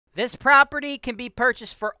This property can be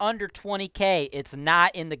purchased for under $20K. It's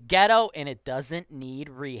not in the ghetto, and it doesn't need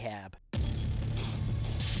rehab.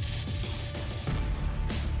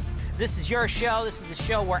 This is your show. This is the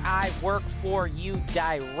show where I work for you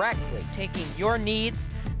directly, taking your needs.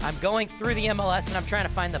 I'm going through the MLS, and I'm trying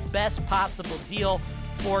to find the best possible deal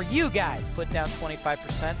for you guys. Put down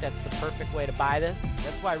 25%. That's the perfect way to buy this.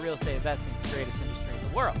 That's why real estate investing is the greatest industry in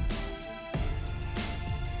the world.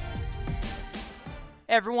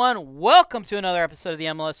 Hey everyone, welcome to another episode of the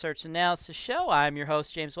MLS Search Analysis Show. I'm your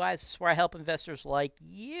host, James Wise. This is where I help investors like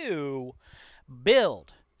you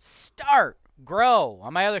build, start, grow.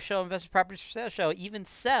 On my other show, Investor Properties for Sale Show, even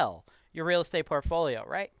sell your real estate portfolio,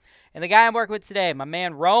 right? And the guy I'm working with today, my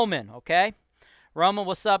man Roman, okay? Roman,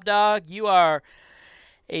 what's up, dog? You are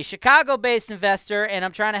a Chicago-based investor, and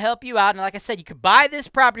I'm trying to help you out. And like I said, you could buy this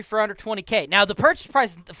property for under $20K. Now, the purchase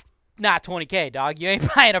price is not $20K, dog. You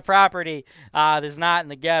ain't buying a property that's not in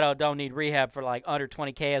the ghetto, don't need rehab for like under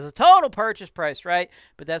 $20K as a total purchase price, right?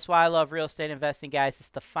 But that's why I love real estate investing, guys. It's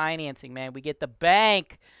the financing, man. We get the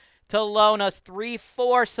bank to loan us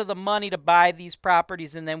 3/4 of the money to buy these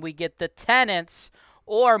properties, and then we get the tenants,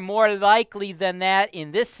 or more likely than that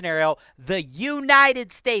in this scenario, the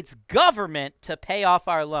United States government to pay off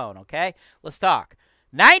our loan, okay? Let's talk.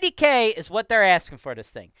 $90K is what they're asking for this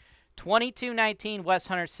thing. 2219 West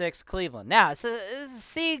 106 Cleveland. Now, it's a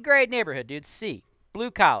C-grade neighborhood, dude. C. Blue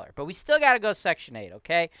collar. But we still got to go Section 8,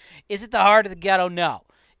 okay? Is it the heart of the ghetto? No.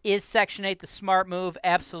 Is Section 8 the smart move?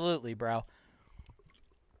 Absolutely, bro.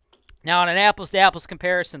 Now, on an apples-to-apples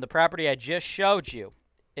comparison, the property I just showed you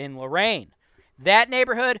in Lorain, that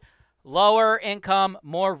neighborhood, lower income,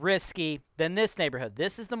 more risky than this neighborhood.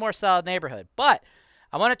 This is the more solid neighborhood. But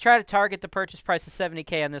I want to try to target the purchase price of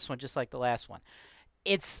 $70K on this one, just like the last one.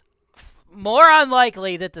 It's more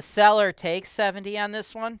unlikely that the seller takes 70 on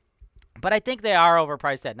this one, but I think they are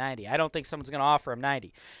overpriced at 90. I don't think someone's going to offer them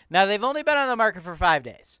 90. Now, they've only been on the market for 5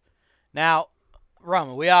 days. Now,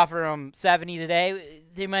 Roman, we offer them 70 today.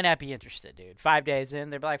 They might not be interested, dude. 5 days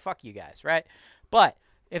in, they're like, fuck you guys, right? But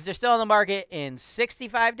if they're still on the market in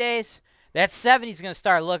 65 days, that 70 is going to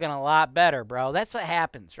start looking a lot better, bro. That's what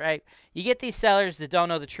happens, right? You get these sellers that don't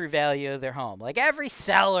know the true value of their home. Like, every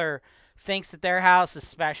seller thinks that their house is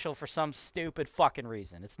special for some stupid fucking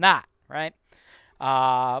reason. It's not, right?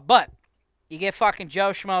 But you get fucking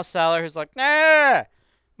Joe Schmo seller who's like, nah,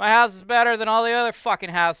 my house is better than all the other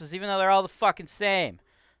fucking houses, even though they're all the fucking same.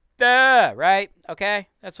 Duh, right? Okay?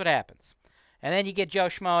 That's what happens. And then you get Joe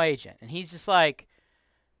Schmo agent, and he's just like,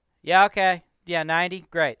 yeah, okay. Yeah, 90?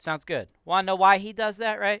 Great. Sounds good. Want to know why he does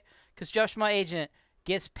that, right? Because Joe Schmo agent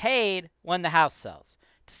gets paid when the house sells.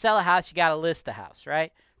 To sell a house, you got to list the house,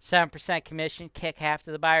 right? 7% commission, kick half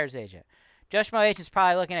to the buyer's agent. Joe Schmo agent's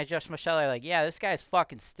probably looking at Joe Schmo seller like, yeah, this guy's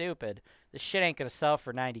fucking stupid. This shit ain't going to sell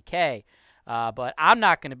for $90K. But I'm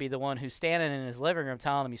not going to be the one who's standing in his living room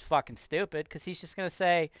telling him he's fucking stupid, because he's just going to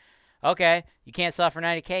say, okay, you can't sell for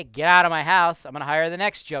 $90K. Get out of my house. I'm going to hire the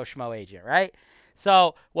next Joe Schmo agent, right?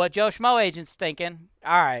 So what Joe Schmo agent's thinking,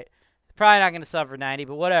 all right, probably not going to sell for 90,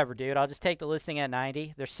 but whatever, dude. I'll just take the listing at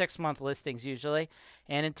 90. They're 6-month listings usually.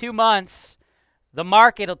 And in 2 months, the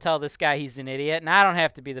market will tell this guy he's an idiot, and I don't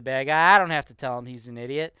have to be the bad guy. I don't have to tell him he's an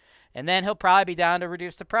idiot. And then he'll probably be down to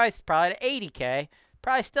reduce the price, probably to 80K.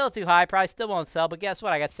 Probably still too high, probably still won't sell, but guess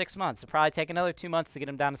what? I got 6 months. It'll probably take another 2 months to get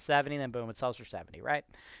him down to 70, and then boom, it sells for 70, right?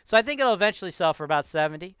 So I think it'll eventually sell for about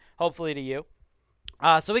 70, hopefully to you.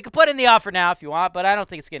 So we could put in the offer now if you want, but I don't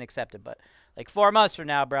think it's getting accepted. But like 4 months from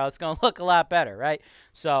now, bro, it's going to look a lot better, right?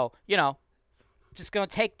 So, you know, just going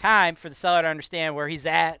to take time for the seller to understand where he's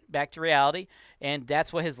at, back to reality, and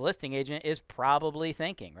that's what his listing agent is probably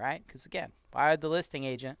thinking, right? Because, again, why would the listing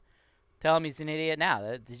agent tell him he's an idiot now?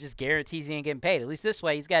 That just guarantees he ain't getting paid. At least this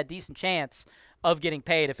way, he's got a decent chance of getting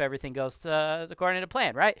paid if everything goes according to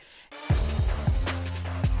plan, right?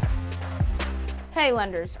 Hey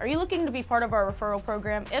lenders, are you looking to be part of our referral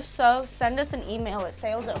program? If so, send us an email at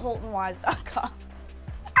sales@holton-wise.com.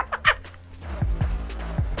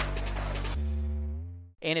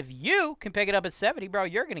 And if you can pick it up at 70, bro,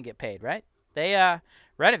 you're going to get paid, right? They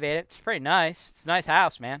renovate it. It's pretty nice. It's a nice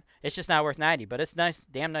house, man. It's just not worth 90, but it's nice,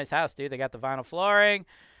 damn nice house, dude. They got the vinyl flooring,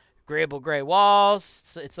 agreeable gray walls.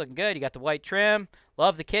 It's looking good. You got the white trim.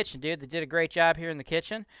 Love the kitchen, dude. They did a great job here in the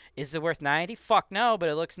kitchen. Is it worth 90? Fuck no, but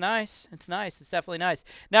it looks nice. It's nice. It's definitely nice.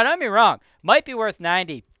 Now, don't get me wrong. Might be worth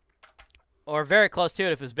 90 or very close to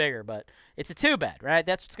it if it's bigger, but it's a 2-bed, right?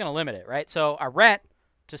 That's what's going to limit it, right? So our rent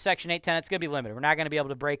to Section 8 tenants, it's going to be limited. We're not going to be able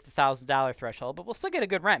to break the $1,000 threshold, but we'll still get a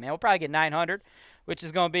good rent, man. We'll probably get $900, which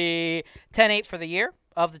is going to be $10,800 for the year.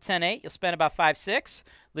 Of the $10,800, you'll spend about $5,600,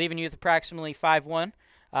 leaving you with approximately $5,100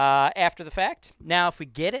 after the fact. Now, if we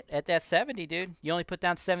get it at that 70, dude, you only put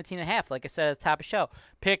down 17.5. Like I said at the top of the show,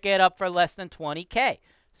 pick it up for less than 20K.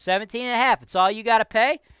 17.5. It's all you got to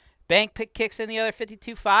pay. Bank kicks in the other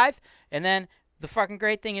 52.5, and then the fucking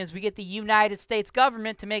great thing is we get the United States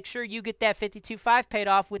government to make sure you get that 52.5 paid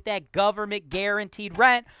off with that government guaranteed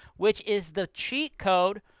rent, which is the cheat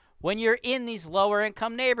code when you're in these lower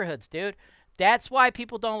income neighborhoods, dude. That's why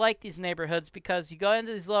people don't like these neighborhoods, because you go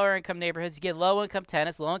into these lower income neighborhoods, you get low income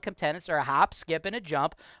tenants. Low income tenants are a hop, skip, and a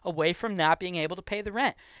jump away from not being able to pay the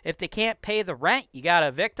rent. If they can't pay the rent, you got to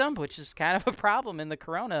evict them, which is kind of a problem in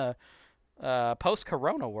the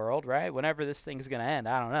post-corona world, right? Whenever this thing's going to end,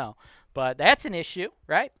 I don't know. But that's an issue,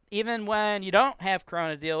 right? Even when you don't have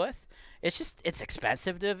corona to deal with, it's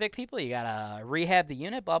expensive to evict people. You got to rehab the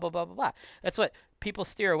unit, blah, blah, blah, blah, blah. That's what people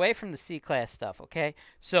steer away from the C-class stuff, okay?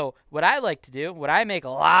 So what I like to do, what I make a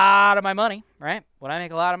lot of my money, right? What I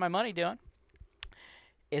make a lot of my money doing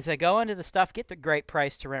is I go into the stuff, get the great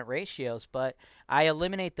price to rent ratios, but I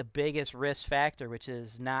eliminate the biggest risk factor, which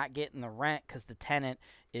is not getting the rent because the tenant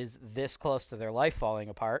is this close to their life falling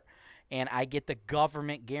apart. And I get the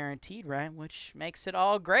government guaranteed rent, which makes it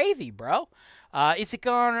all gravy, bro. Is it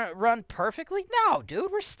going to run perfectly? No,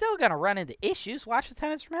 dude. We're still going to run into issues. Watch the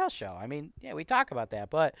Tenants from Hell show. I mean, yeah, we talk about that.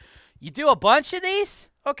 But you do a bunch of these,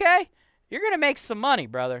 okay, you're going to make some money,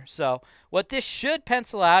 brother. So what this should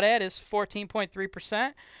pencil out at is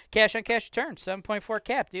 14.3% cash-on-cash return, 7.4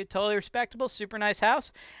 cap, dude. Totally respectable. Super nice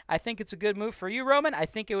house. I think it's a good move for you, Roman. I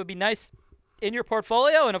think it would be nice in your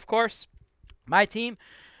portfolio. And, of course, my team,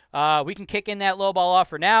 we can kick in that lowball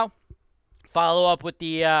offer now, follow up with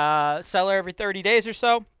the seller every 30 days or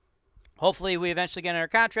so. Hopefully, we eventually get under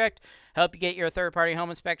contract, help you get your third-party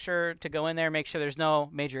home inspector to go in there, make sure there's no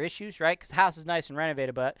major issues, right? Because the house is nice and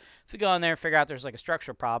renovated, but if we go in there and figure out there's like a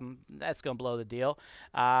structural problem, that's going to blow the deal.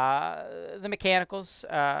 The mechanicals,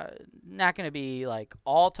 not going to be like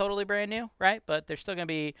all totally brand new, right? But they're still going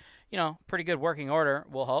to be, you know, pretty good working order,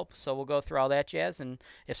 we'll hope. So we'll go through all that jazz, and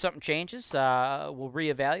if something changes, we'll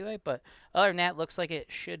reevaluate. But other than that, looks like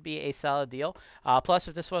it should be a solid deal. Plus,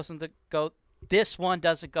 if this one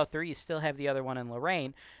doesn't go through, you still have the other one in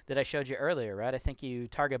Lorraine that I showed you earlier, right? I think you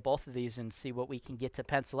target both of these and see what we can get to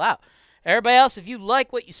pencil out. Everybody else, if you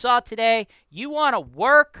like what you saw today, you want to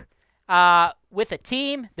work with a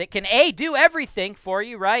team that can, A, do everything for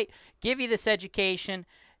you, right? Give you this education,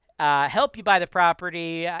 help you buy the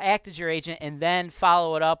property, act as your agent, and then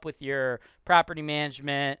follow it up with your property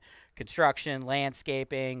management, construction,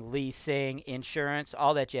 landscaping, leasing, insurance,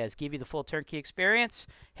 all that jazz. Give you the full turnkey experience.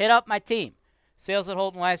 Hit up my team.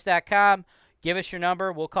 Sales@HoltonWise.com. Give us your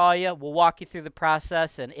number. We'll call you. We'll walk you through the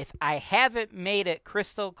process. And if I haven't made it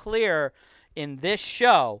crystal clear in this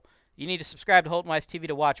show, you need to subscribe to Holton-Wise TV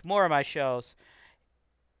to watch more of my shows.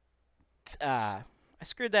 I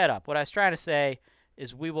screwed that up. What I was trying to say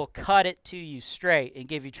is we will cut it to you straight and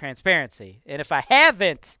give you transparency. And if I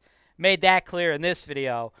haven't made that clear in this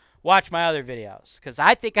video, watch my other videos, because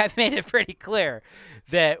I think I've made it pretty clear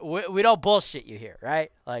that we don't bullshit you here,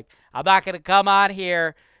 right? Like, I'm not going to come on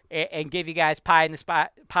here and give you guys pie in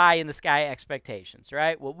the sky expectations,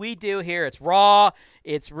 right? What we do here, it's raw,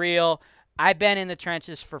 it's real. I've been in the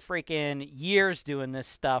trenches for freaking years doing this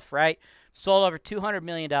stuff, right? Sold over $200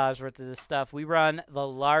 million worth of this stuff. We run the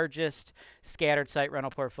largest scattered site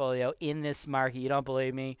rental portfolio in this market. You don't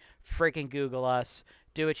believe me? Freaking Google us.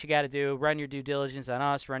 Do what you got to do. Run your due diligence on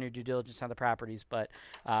us. Run your due diligence on the properties. But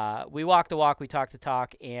we walk the walk. We talk the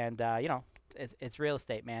talk. And, you know, it's real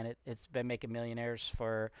estate, man. It's been making millionaires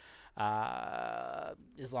for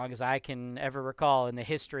as long as I can ever recall in the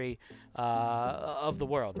history of the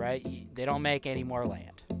world, right? They don't make any more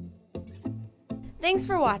land. Thanks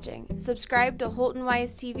for watching. Subscribe to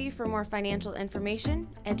Holton-Wise TV for more financial information,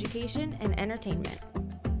 education, and entertainment.